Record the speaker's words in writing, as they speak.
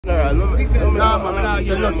Nah, man,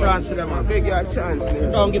 you no chance to them, man. Beg your chance,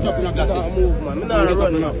 man. Don't get up in a gas. Don't move, man. I'm not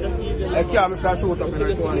running up. I can't shoot up in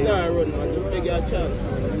a corner. I'm not running, man. Just beg your chance.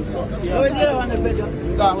 Where you find him,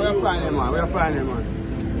 man? Where you find him, man?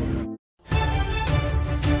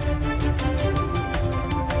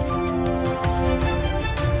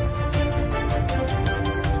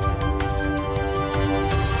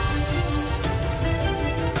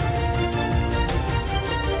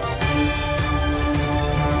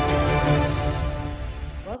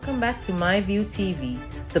 Welcome back to MyView TV,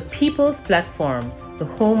 the people's platform, the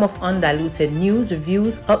home of undiluted news,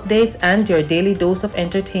 reviews, updates, and your daily dose of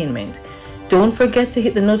entertainment. Don't forget to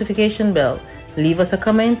hit the notification bell, leave us a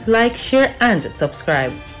comment, like, share, and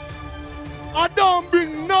subscribe. I don't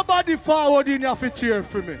bring nobody forward in your cheer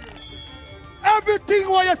for me. Everything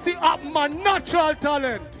what you see up, my natural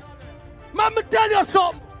talent. Man, me tell you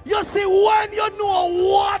something. You see, when you know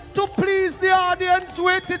what to please the audience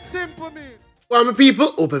with, it's simple, man. Well, my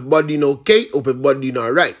people, hope everybody doing okay, hope everybody doing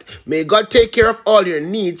alright. May God take care of all your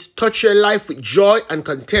needs, touch your life with joy and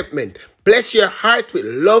contentment, bless your heart with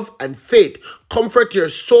love and faith, comfort your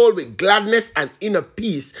soul with gladness and inner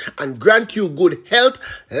peace, and grant you good health,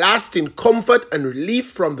 lasting comfort, and relief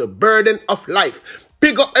from the burden of life.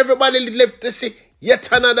 Pick up everybody left to see yet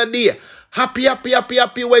another day.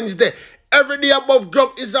 Happy Wednesday. Every day above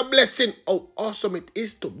ground is a blessing. How awesome it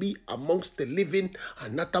is to be amongst the living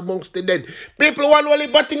and not amongst the dead. People want only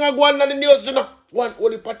batting a go on the news, you know. One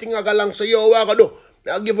only batting a go along, so you what I do.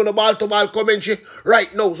 I'll give you the ball-to-ball commentary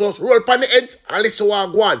right now. So roll upon the heads and listen what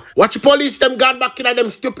I go on. Watch the police them gone back in them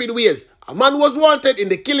stupid ways. A man was wanted in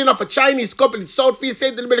the killing of a Chinese couple in Southfield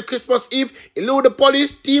St. Elizabeth Christmas Eve. Eludes the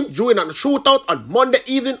police team during a shootout on Monday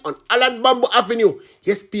evening on Allen Bamboo Avenue.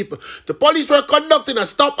 Yes, people. The police were conducting a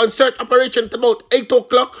stop and search operation at about 8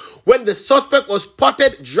 o'clock when the suspect was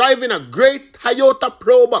spotted driving a grey Toyota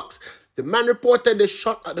Probox. The man reported the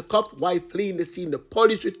shot at the cops while fleeing the scene. The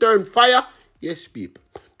police returned fire. Yes, people.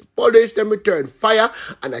 The police then returned fire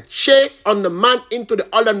and a chase on the man into the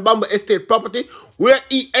Allen Bamboo Estate property where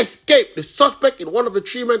he escaped. The suspect in one of the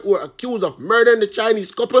three men who were accused of murdering the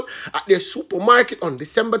Chinese couple at their supermarket on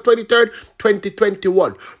December 23rd,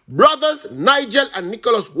 2021. Brothers Nigel and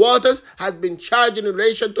Nicholas Walters has been charged in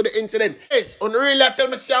relation to the incident. Yes, unreal, tell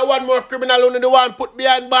me see one more criminal under the one put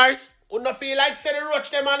behind bars. Who not feel like say the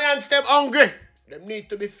roach them and hands them hungry. Them need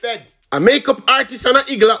to be fed. A makeup artist and an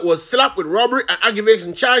Igla was slapped with robbery and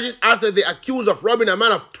aggravation charges after they accused of robbing a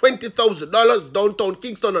man of $20,000 downtown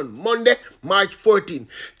Kingston on Monday, March 14.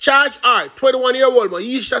 Charged are 21-year-old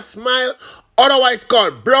Maisha Smile, otherwise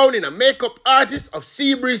called Browning, a makeup artist of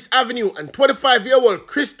Seabreeze Avenue, and 25-year-old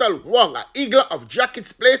Crystal Wong, an Igla of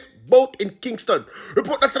Jackets Place, both in Kingston.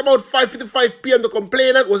 Report that's at about 5:55 p.m. The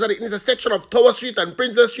complainant was at the intersection of Tower Street and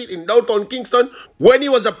Princess Street in downtown Kingston when he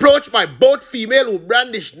was approached by both females who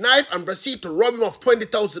brandished knife and proceeded to rob him of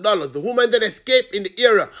 $20,000. The woman then escaped in the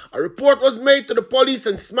area. A report was made to the police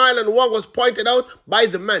and Smile and Wong was pointed out by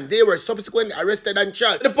the man. They were subsequently arrested and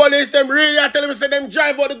charged. The police them really are telling me say them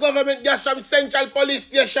drive out the government gas from Central Police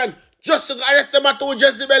Station just to arrest them at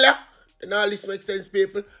Jezebel. And all this makes sense,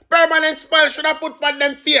 people. Permanent smile should have put on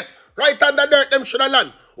them face. Right on the dirt, them should have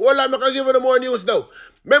land. Hold on, I can give you more news now.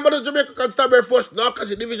 Member of the Jamaica Constabulary Force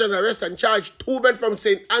Narcotics Division arrest and charge 2 men from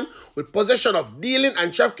St. Anne with possession of dealing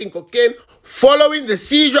and trafficking cocaine following the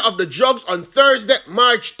seizure of the drugs on Thursday,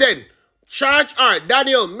 March 10. Charged are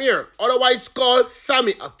Daniel Meir, otherwise called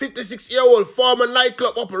Sammy, a 56-year-old former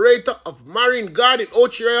nightclub operator of Marine Guard in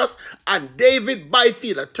Ocherios, and David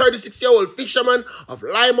Byfield, a 36-year-old fisherman of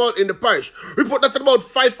Limehall in the parish. Report that at about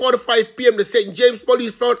 5:45 p.m. the St. James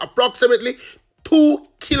police found approximately 2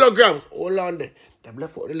 kilograms. Hold on there. Them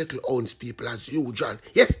left out the little ounce, people, as usual.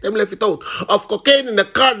 Yes, them left it out. Of cocaine in the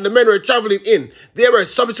car the men were traveling in. They were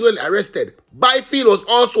subsequently arrested. Byfield was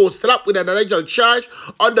also slapped with an alleged charge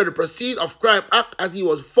under the Proceeds of Crime Act as he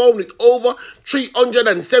was found with over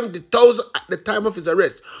 $370,000 at the time of his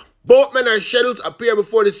arrest. Both men are scheduled to appear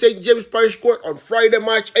before the St. James Parish Court on Friday,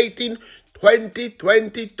 March 18,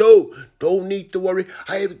 2022. Don't need to worry.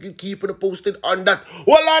 I will keep you posted on that.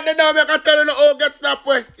 Hold on the now, I can tell you how get that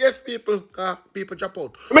way. Yes, people. People drop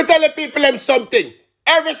out. Let me tell the people them something.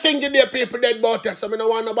 Every single day people dead about us. So I don't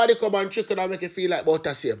want nobody come and chicken and make it feel like about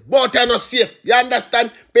us safe. But you're not safe. You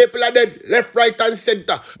understand? People are dead. Left, right, and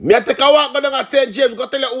center. Me I take a walk down and St. James. Go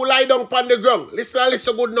tell you who lie down on the ground. Listen and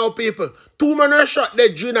listen good now, people. 2 men were shot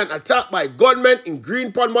dead during an attack by gunmen in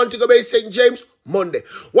Greenpond, Montego Bay, St. James, Monday.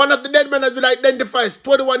 One of the dead men has been identified as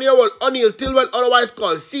 21-year-old O'Neal Tilwell, otherwise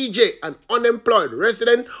called CJ, an unemployed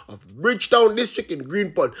resident of Bridgetown District in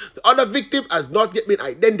Greenpond. The other victim has not yet been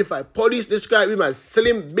identified. Police describe him as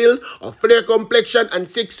slim build, of fair complexion, and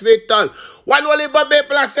 6 feet tall. One only but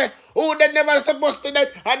people say, oh, they never supposed to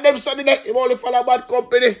that, and them study that, you only follow bad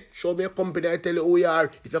company. Show me a company, I tell you who you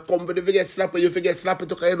are. If your company forget slapper, you forget slapper,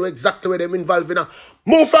 you know exactly where them involved in.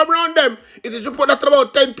 Move from around them. It is reported that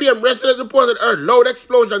about 10 p.m. residents reported heard loud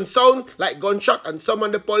explosion sound like gunshot and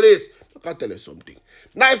summoned the police. I can tell you something.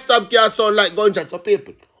 Knife stab can sound like gunshots for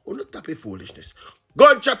people. Oh, not happy foolishness.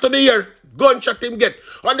 Gunshot to the ear, gunshot him get.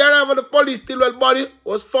 On the arrival of the police, Tilwell's body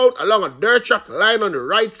was found along a dirt track lying on the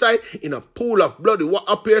right side in a pool of blood. What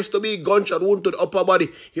appears to be a gunshot wound to the upper body.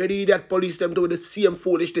 Here the idiot police them doing the same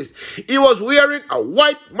foolishness. He was wearing a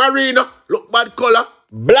white marina, look bad color,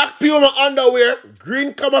 black Puma underwear,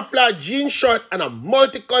 green camouflage jean shorts, and a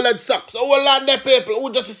multicolored socks. So hold on there, people.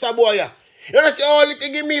 Who just is a boy? You know, see all the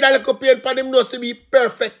thing he need a little paint for him knows to be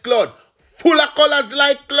perfect cloud. Full of colors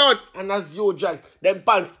like cloud. And as usual, them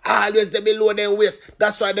pants always they below them waist.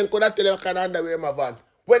 That's why them could not tell you what kind of underwear in my van.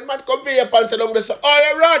 When man come for your pants along the side, oh,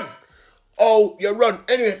 you run. Oh, you run.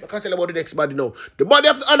 Anyway, I can't tell you about the next body now. The body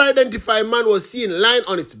of the unidentified man was seen lying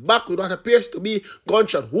on its back with what appears to be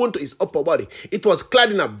gunshot wound to his upper body. It was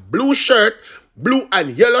clad in a blue shirt, blue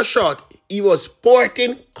and yellow short. He was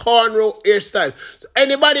sporting cornrow hairstyle. So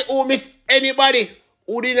anybody who miss anybody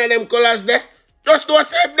who didn't have them colors there, just do a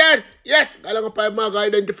same dead. Yes, Maga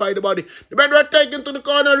identify the body. The men were taken to the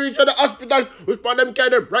corner reach of the hospital, which part them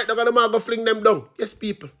carried them right down the Maga fling them down. Yes,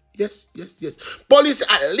 people. Yes. Police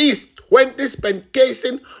at least 20 spent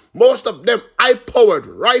casing. Most of them high-powered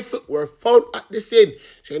rifles were found at the scene.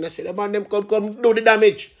 So you know, see the man them come do the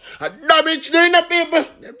damage. And damage doing the people.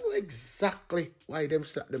 They know exactly why them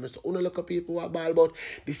slap them. So only look at people who are ball about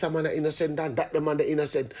this man the innocent and that the man the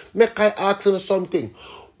innocent. Make I ask you something.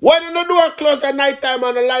 When the door close at night time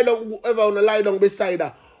and lie down, whoever on the lie down beside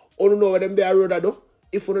her, you know where them there road do?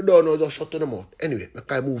 If you don't know, just shut them out. Anyway,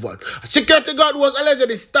 I move on. A security guard was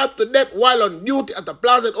allegedly stabbed to death while on duty at the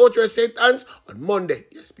Plaza at Ocho St. Anne's on Monday.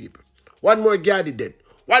 Yes, people. One more guard dead.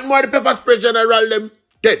 One more the pepper spray general them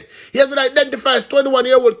dead. He has been identified as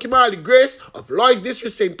 21-year-old Kimali Grace of Lloyd's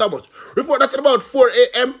District, St. Thomas. Report that at about 4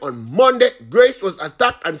 a.m. on Monday, Grace was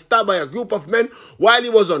attacked and stabbed by a group of men while he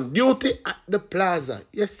was on duty at the plaza.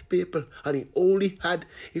 Yes, people. And he only had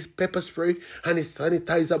his pepper spray and his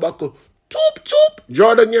sanitizer bottle. Toop.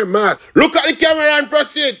 Jordan your mask. Look at the camera and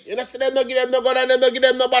proceed. You know, see them not give them no gun and them not give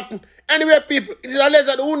them no button. Anyway, people, it is alleged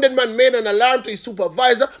that the wounded man made an alarm to his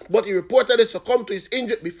supervisor, but he reportedly succumbed to his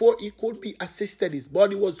injury before he could be assisted. His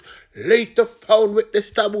body was later found with the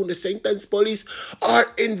stab wound. The St. Anne's police are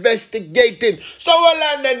investigating. So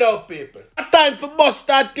well on there now, people. A time for bus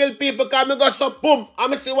start kill people because I go so boom.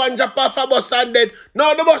 I see one jump off a bus and dead.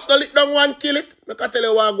 Now the bus no lick down one kill it. I can tell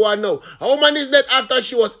you what I go on now. A woman is dead after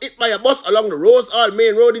she was hit by a bus along the Rose Hall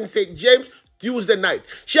Main Road in St. James Tuesday night.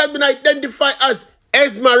 She has been identified as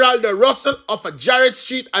Esmeralda Russell of a Jarrett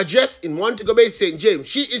Street address in Montego Bay, St. James.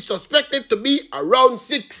 She is suspected to be around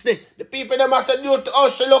 60. The people them have said, to how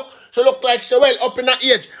she look like she well up in her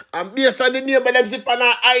age. And based on the name of them zip on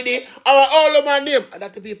her ID, our all of my name. And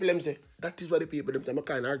that the people them say. That is what the people them say. I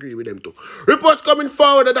kind of agree with them too. Reports coming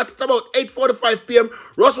forward that at about 8:45 p.m.,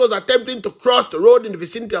 Ross was attempting to cross the road in the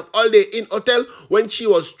vicinity of Holiday Inn Hotel when she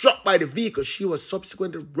was struck by the vehicle. She was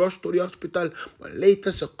subsequently rushed to the hospital, but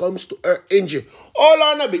later succumbs to her injury. Hold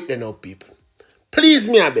on a bit then now, people. Please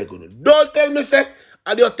me, I beg you. Don't tell me, say,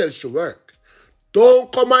 at the hotel she work.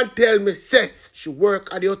 Don't come and tell me, say, she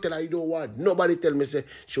work at the hotel. I don't want nobody tell me, say,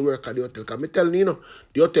 she work at the hotel. Because I tell you,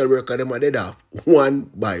 the hotel worker, them are dead off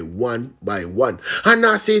one by one. And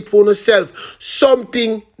I say it for myself,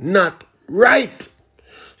 something not right.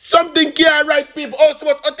 Something can't right, people. Also,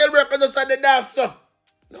 what hotel workers just are dead off, so.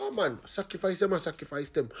 No, man. Sacrifice them and sacrifice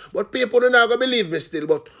them. But people don't going to believe me still,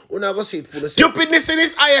 but you're not going to see it for themselves. Stupidness in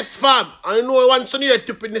its highest form. I know once you hear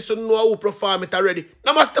stupidness, you know who perform it already.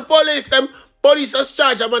 Now, must the police them. Police has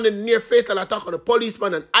charged a man in near fatal attack on a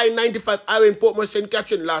policeman on I-95 highway in Portmore, St.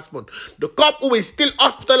 Catherine last month. The cop, who is still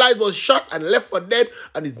hospitalized, was shot and left for dead,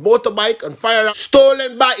 and his motorbike and firearm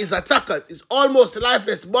stolen by his attackers. His almost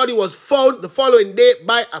lifeless body was found the following day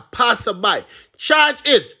by a passerby. Charge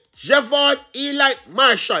is Javon Eli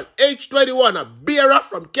Marshall, age 21, a bearer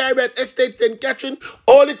from Caribbean Estate, St. Catherine.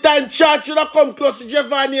 All the time charge should have come close to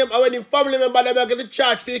Javon name, and when his family member them get the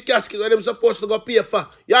charge for the casket when them supposed to go pay for.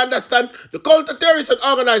 You understand? The counter-terrorist and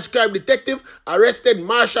organized crime detective arrested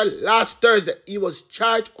Marshall last Thursday. He was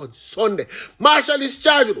charged on Sunday. Marshall is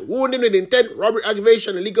charged with wounding with intent, robbery,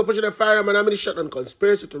 aggravation, illegal possession of firearm and ammunition, and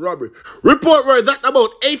conspiracy to robbery. Report were that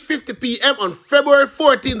about 8:50 p.m. on February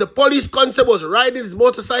 14, the police constable was riding his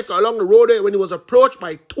motorcycle along the roadway when he was approached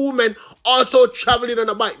by two men also traveling on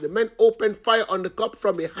a bike. The men opened fire on the cop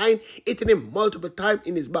from behind, hitting him multiple times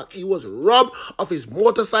in his back. He was robbed of his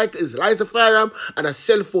motorcycle, his license, firearm, and a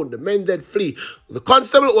cell phone. The men then flee. The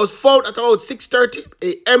constable was found at about 6:30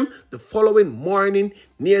 a.m. the following morning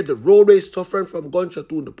near the roadway, suffering from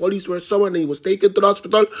gunshot wound. The police were summoned and he was taken to the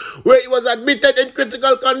hospital where he was admitted in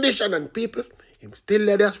critical condition, and people him still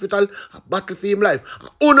at the hospital, a battle for him life.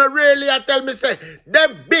 Una really tell me say,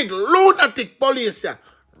 them big lunatic police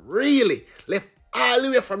really left all the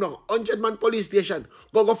way from the 100-man police station,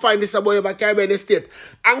 go find this boy over Caribbean Estate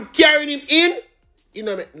and carrying him in. It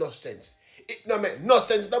don't make no sense. It don't make no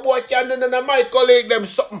sense. The boy can't do none of my colleague them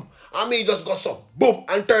something, and me just go so boom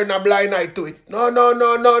and turn a blind eye to it. No.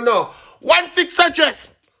 One fixed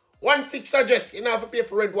address. You don't have to pay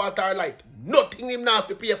for rent, water, or light. Nothing him not have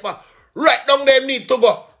to pay for. Right down there need to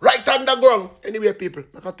go. Right underground. Anyway, people,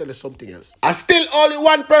 I can tell you something else. And still only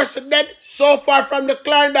one person dead so far from the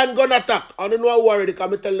Clarendon gun attack. I don't know how worried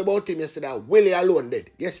because I tell you about him yesterday. Willie alone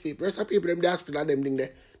dead. Yes, people. Rest of people in the hospital, them thing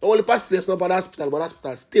there. The only pass place not for the hospital, but the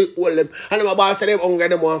hospital still hold them. And them about say them hungry,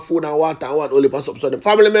 them want food and water and want only pass up. So them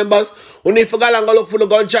family members who need to go and go look for the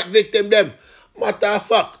gunshot victim, them. Matter of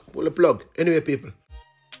fact, pull the plug. Anyway, people.